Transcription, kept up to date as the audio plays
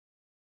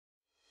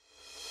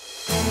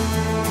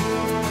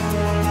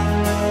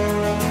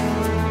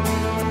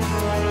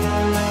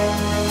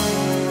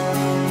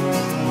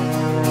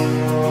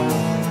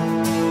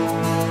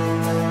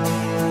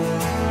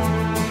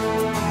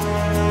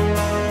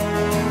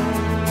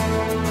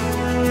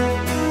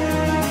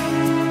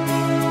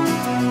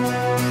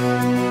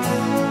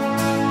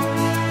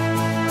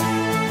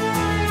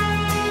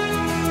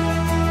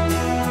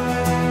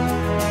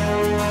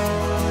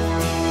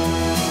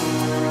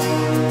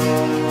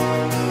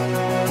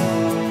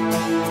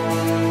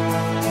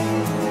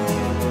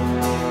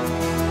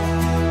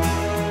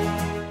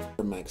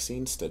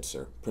Maxine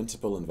Stitzer,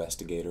 Principal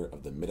Investigator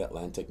of the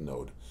Mid-Atlantic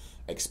Node,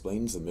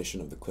 explains the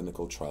mission of the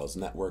Clinical Trials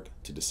Network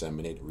to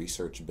disseminate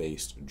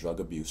research-based drug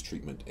abuse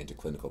treatment into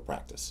clinical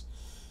practice.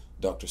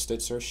 Dr.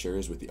 Stitzer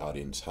shares with the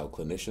audience how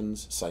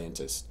clinicians,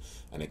 scientists,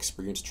 and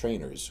experienced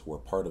trainers who are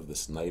part of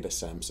this NIDA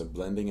SAMSHA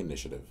Blending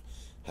Initiative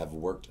have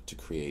worked to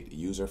create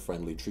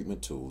user-friendly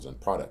treatment tools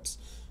and products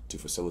to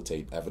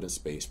facilitate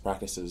evidence-based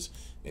practices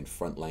in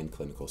frontline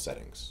clinical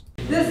settings.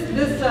 This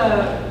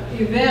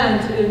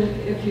event,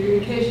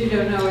 in case you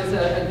don't know, is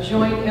a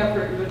joint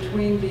effort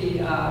between the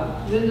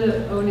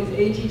Linda Oney's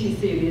ATTC,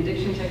 the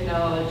Addiction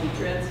Technology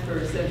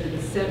Transfer Center,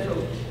 the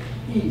Central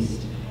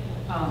East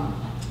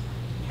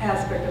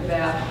aspect of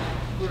that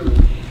group,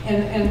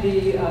 and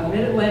the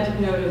Mid-Atlantic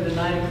node of the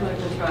NIDA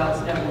Clinical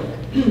Trials Network.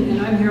 And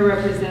I'm here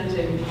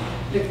representing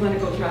the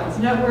Clinical Trials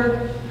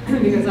Network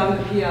because I'm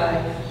the PI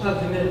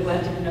of the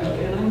Mid-Atlantic node.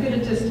 And I'm going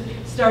to just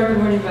start the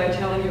morning by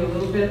telling you a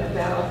little bit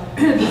about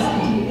the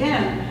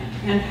CTN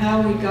and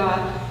how we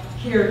got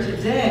here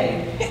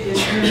today in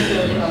terms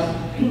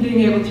of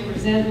being able to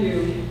present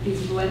you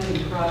these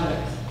blending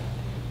products.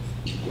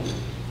 Okay,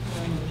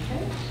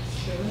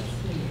 so let's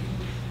see.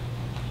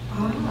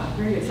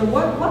 Very good. So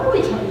what are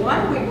we talking? What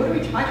are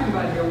we talking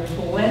about here?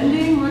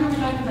 Blending? What are we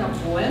talking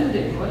about?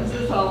 Blending. What is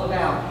this all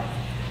about?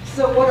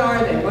 So what are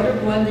they? What are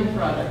blending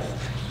products?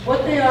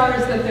 What they are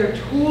is that they're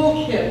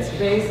toolkits,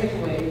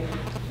 basically,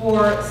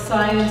 for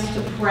science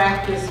to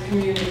practice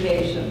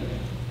communication.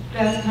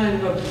 That's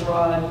kind of a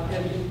broad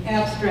and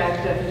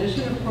abstract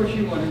definition. Of course,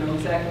 you want to know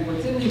exactly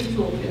what's in these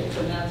toolkits,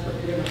 and that's what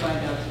you're going to find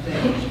out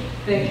today.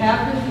 They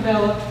have been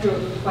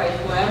developed by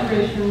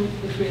collaboration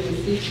between the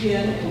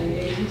CTN and the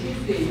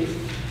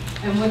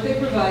ATTCs, and what they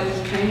provide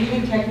is training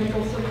and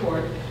technical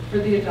support for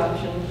the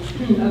adoption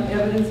of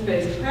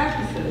evidence-based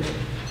practices,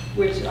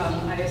 which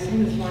I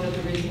assume is one of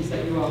the reasons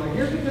that you all are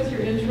here, because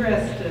you're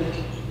interested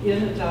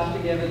in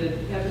adopting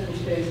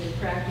evidence-based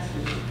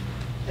practices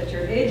at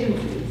your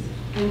agencies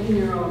and in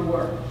your own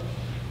work.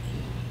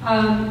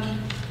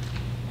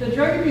 The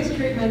Drug Abuse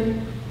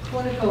Treatment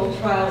Clinical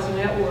Trials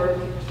Network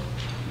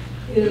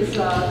is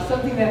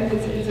something that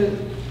is a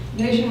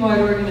nationwide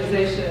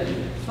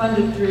organization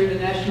funded through the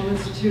National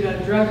Institute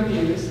on Drug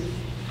Abuse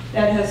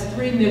that has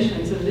 3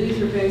 missions, and these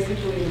are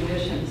basically the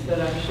missions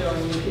that I'm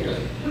showing you here.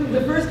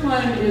 The first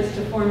one is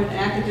to form an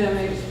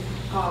academic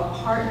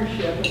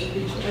partnership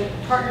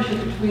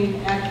between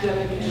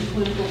academic and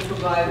clinical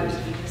providers.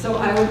 So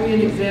I would be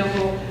an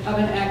example of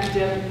an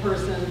academic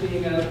person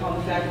being on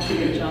the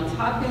faculty at Johns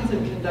Hopkins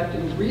and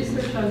conducting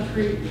research on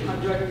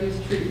drug abuse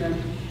treatment,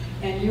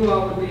 and you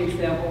all would be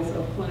examples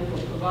of clinical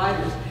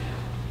providers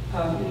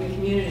in the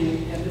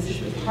community, and this is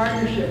the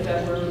partnership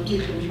that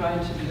we've been trying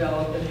to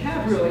develop and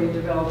have really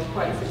developed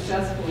quite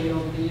successfully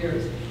over the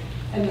years.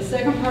 And the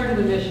second part of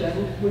the mission,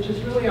 which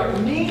is really our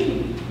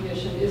main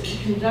mission, is to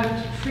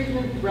conduct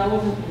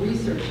treatment-relevant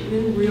research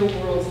in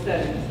real-world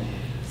settings.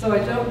 So I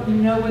don't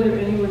know whether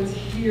anyone's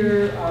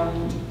here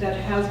that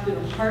has been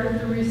a part of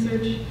the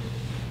research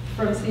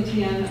from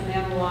CTN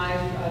and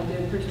alive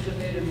did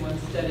participate in one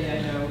study,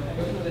 I know. I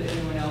don't know that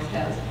anyone else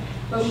has.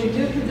 But we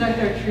do conduct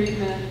our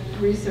treatment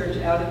research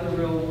out in the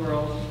real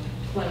world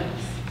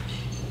clinics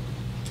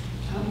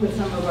with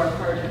some of our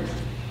partners.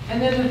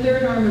 And then the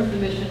third arm of the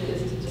mission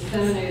is to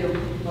disseminate or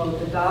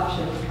promote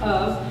adoption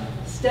of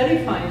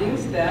study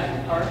findings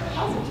that are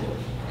positive.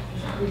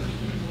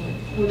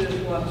 We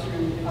would want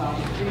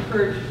to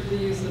encourage the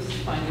use of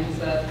findings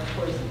that, of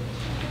course,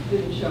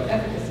 didn't show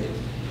efficacy.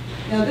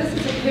 Now, this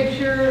is a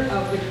picture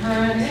of the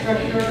current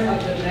structure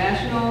of the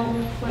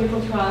National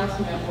Clinical Trials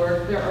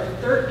Network. There are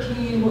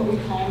 13 what we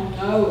call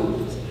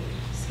nodes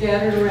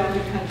scattered around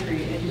the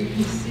country, and you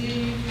can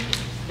see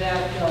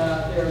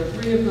that there are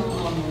 3 of them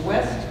on the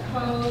West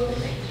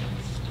Coast.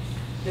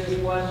 There's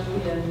one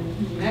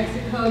in New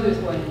Mexico, there's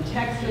one in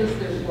Texas,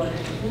 there's one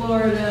in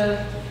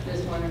Florida,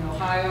 there's one in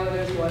Ohio,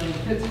 there's one in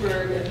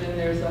Pittsburgh, and then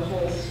there's a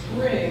whole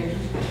string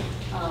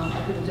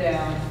up and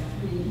down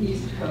the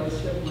East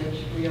Coast, of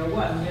which we are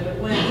one,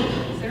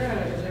 Mid-Atlantic. Is there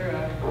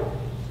a,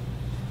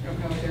 I don't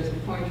know if there's a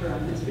pointer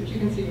on this, but you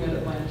can see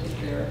Mid-Atlantic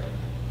there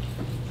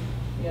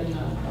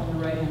on the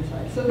right-hand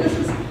side. So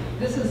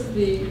this is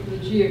the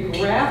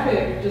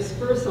geographic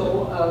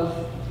dispersal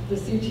of the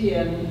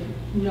CTN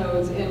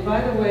nodes. And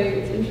by the way,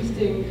 it's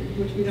interesting,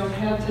 which we don't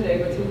have today,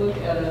 but to look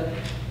at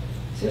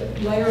to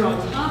layer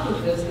on top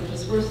of this the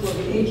dispersal of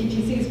the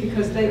ATTCs,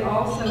 because they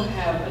also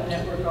have a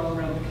network all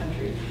around the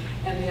country.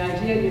 And the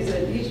idea is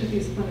that each of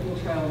these clinical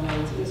trial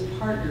nodes is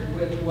partnered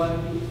with one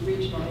of the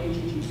regional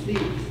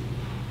ATTCs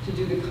to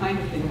do the kind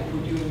of thing that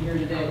we're doing here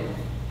today.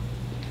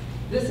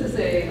 This is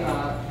a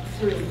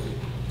sort of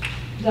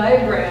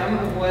diagram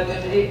of what a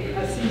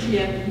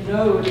CTN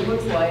node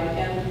looks like.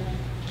 And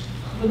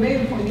the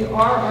main point, the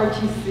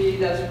RRTC,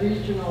 that's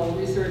Regional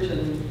Research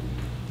and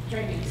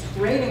Training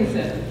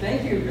Center.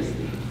 Thank you,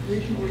 Christine.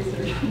 Regional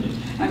Research.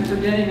 I'm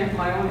forgetting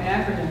my own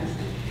acronyms.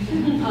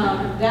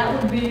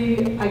 That would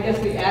be, I guess,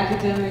 the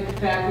academic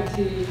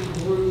faculty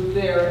group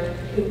there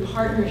in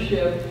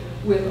partnership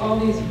with all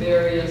these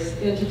various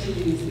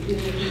entities in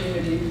the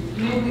community,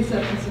 mainly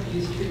substance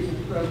abuse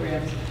treatment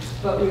programs,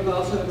 but we've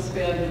also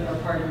expanded our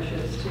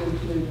partnerships to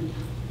include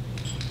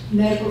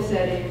medical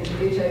settings,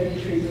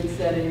 HIV treatment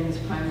settings,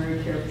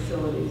 primary care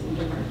facilities, and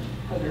different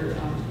other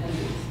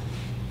entities.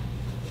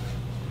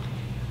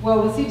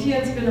 Well, the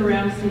CTN's been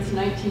around since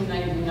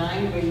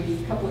 1999.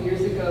 We, a couple of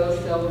years ago,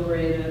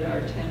 celebrated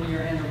our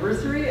 10-year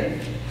anniversary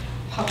and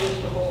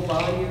published a whole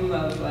volume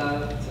of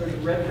sort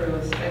of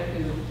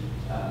retrospective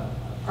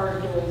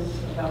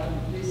articles about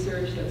the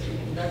research that's been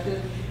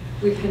conducted.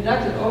 We've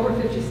conducted over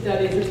 50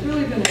 studies. It's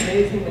really been an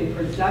amazingly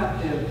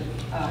productive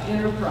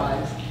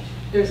enterprise.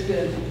 There's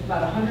been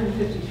about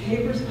 150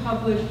 papers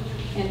published,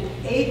 and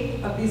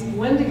 8 of these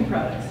blending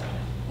products,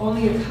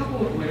 only a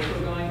couple of which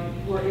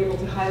we're able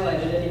to highlight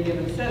at any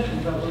given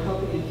session, but we're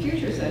hoping in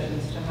future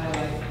sessions to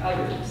highlight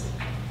others.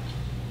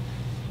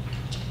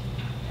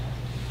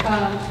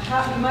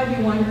 You might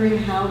be wondering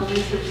how the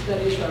research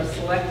studies are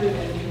selected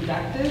and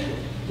conducted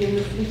in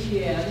the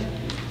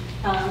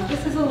CTN.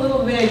 This is a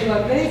little vague,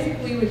 but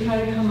basically we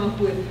try to come up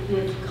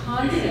with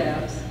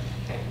concepts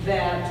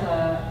that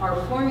are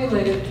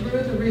formulated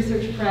through the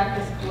research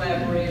practice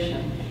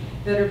collaboration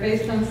that are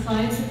based on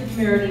scientific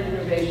merit and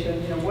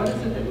innovation. You know, what is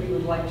it that we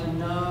would like to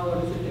know?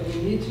 What is it that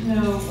we need to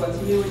know? What's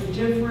new and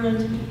different?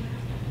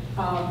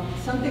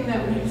 Something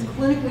that is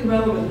clinically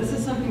relevant. This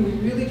is something we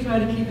really try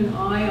to keep an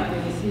eye on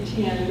in the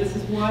CTN, and this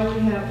is why we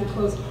have the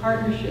close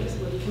partnerships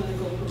with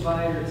clinical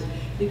providers,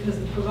 because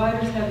the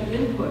providers have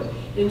input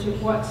into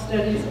what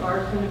studies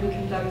are going to be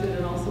conducted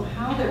and also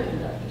how they're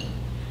conducted.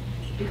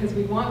 Because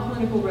we want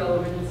clinical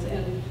relevance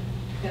and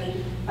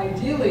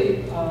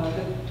ideally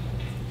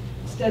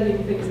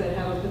studying things that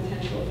have a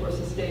potential for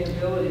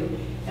sustainability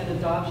and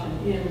adoption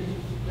in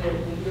the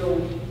real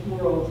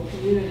world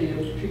community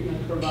of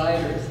treatment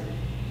providers.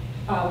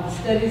 The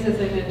studies, as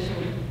I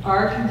mentioned,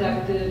 are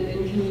conducted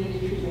in community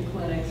treatment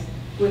clinics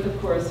with, of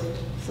course,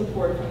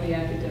 support from the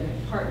academic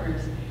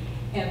partners.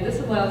 And this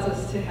allows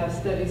us to have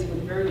studies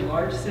with very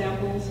large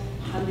samples,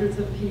 hundreds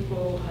of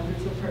people,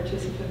 hundreds of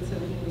participants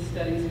in the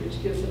studies, which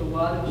gives it a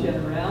lot of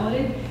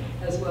generality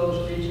as well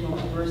as regional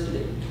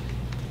diversity.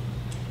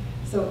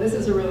 So this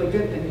is a really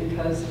good thing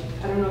because,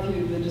 I don't know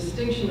if the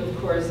distinction, of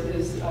course,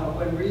 is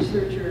when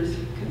researchers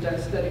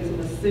conduct studies in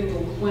a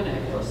single clinic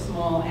or a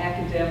small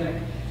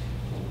academic,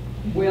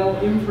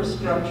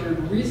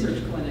 well-infrastructured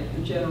research clinic,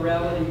 the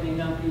generality may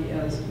not be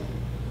as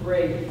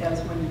great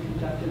as when you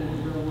conduct it in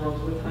the real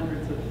world with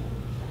hundreds of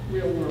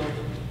real-world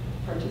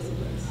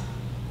participants,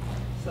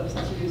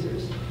 substance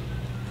users.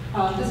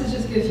 This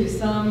just gives you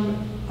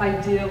some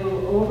idea, a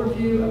little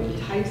overview of the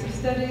types of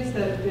studies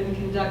that have been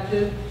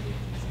conducted.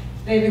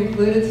 They've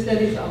included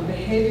studies on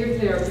behavior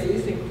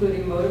therapies,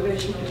 including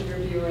motivational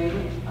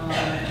interviewing,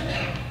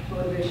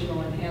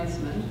 motivational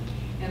enhancement,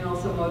 and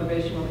also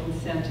motivational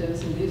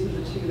incentives, and these are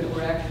the two that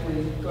we're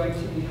actually going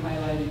to be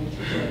highlighting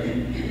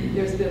today.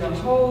 There's been a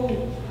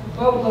whole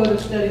boatload of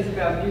studies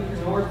about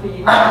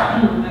buprenorphine.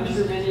 I'm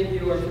sure many of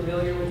you are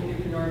familiar with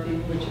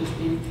buprenorphine, which is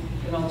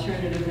an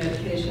alternative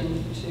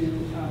medication to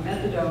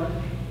methadone.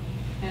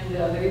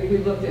 And we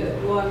looked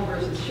at long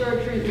versus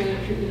short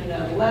treatment, treatment in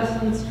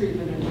adolescents,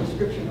 treatment in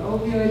prescription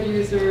opioid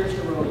users,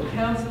 the role of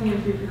counseling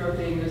in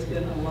buprenorphine. There's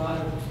been a lot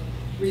of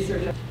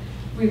research.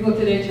 We've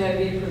looked at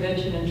HIV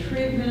prevention and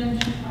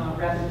treatment,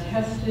 rapid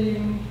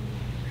testing,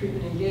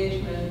 treatment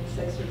engagement,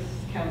 sex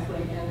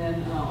counseling, and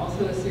then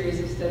also a series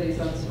of studies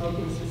on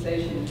smoking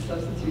cessation in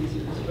substance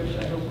users, which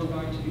I hope we're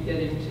going to be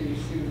getting to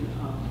soon,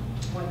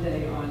 one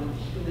day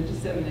in the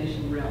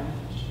dissemination realm.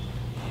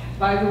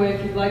 By the way,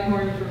 if you'd like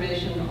more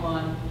information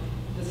on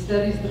the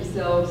studies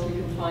themselves, you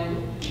can find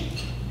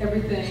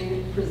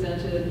everything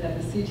presented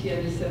at the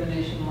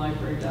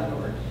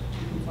ctndisseminationlibrary.org.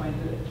 You can find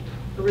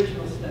the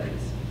original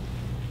studies.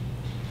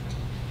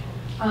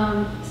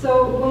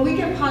 So when we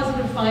get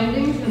positive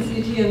findings in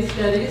CTN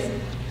studies,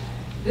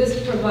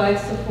 this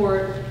provides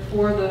support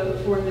for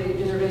the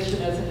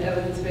intervention as an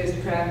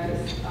evidence-based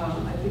practice.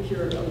 I think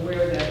you're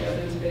aware that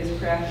evidence-based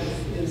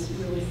practice is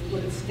really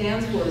what it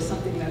stands for, is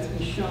something that's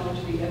been shown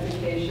to be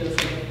efficacious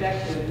and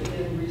effective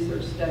in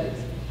research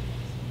studies.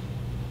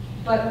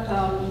 But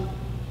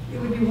it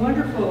would be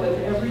wonderful if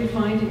every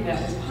finding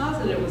that was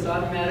positive was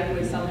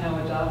automatically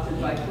somehow adopted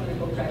by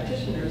clinical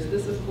practitioners.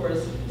 This, of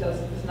course,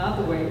 is not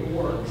the way it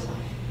works.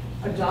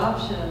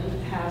 Adoption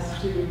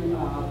has to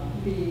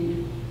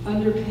be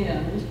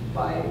underpinned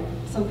by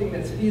something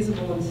that's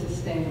feasible and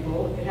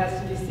sustainable. It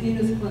has to be seen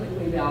as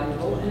clinically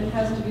valuable, and it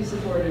has to be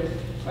supported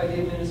by the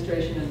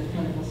administration and the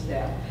clinical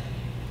staff.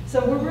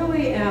 So we're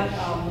really at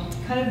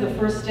kind of the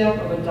first step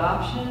of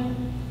adoption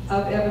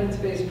of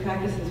evidence-based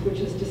practices, which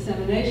is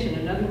dissemination.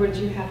 In other words,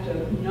 you have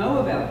to know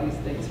about these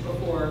things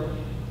before,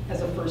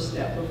 as a first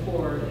step,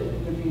 before it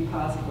would be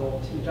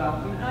possible to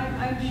adopt them. And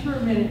I'm sure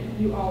many of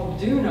you all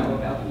do know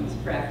about these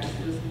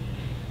practices.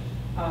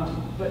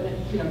 But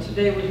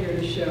today we're here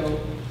to show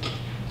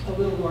a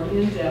little more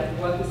in-depth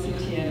what the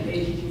CTN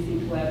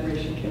ATTC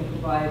collaboration can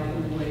provide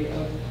in the way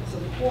of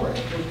support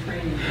for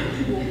training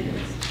for school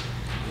kids.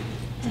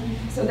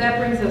 So that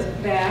brings us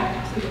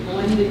back to the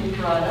blending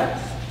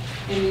products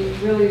and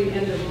really the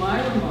end of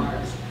my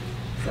remarks.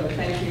 So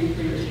thank you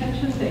for your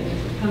attention. Thank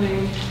you for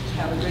coming.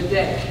 Have a good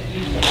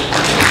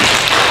day.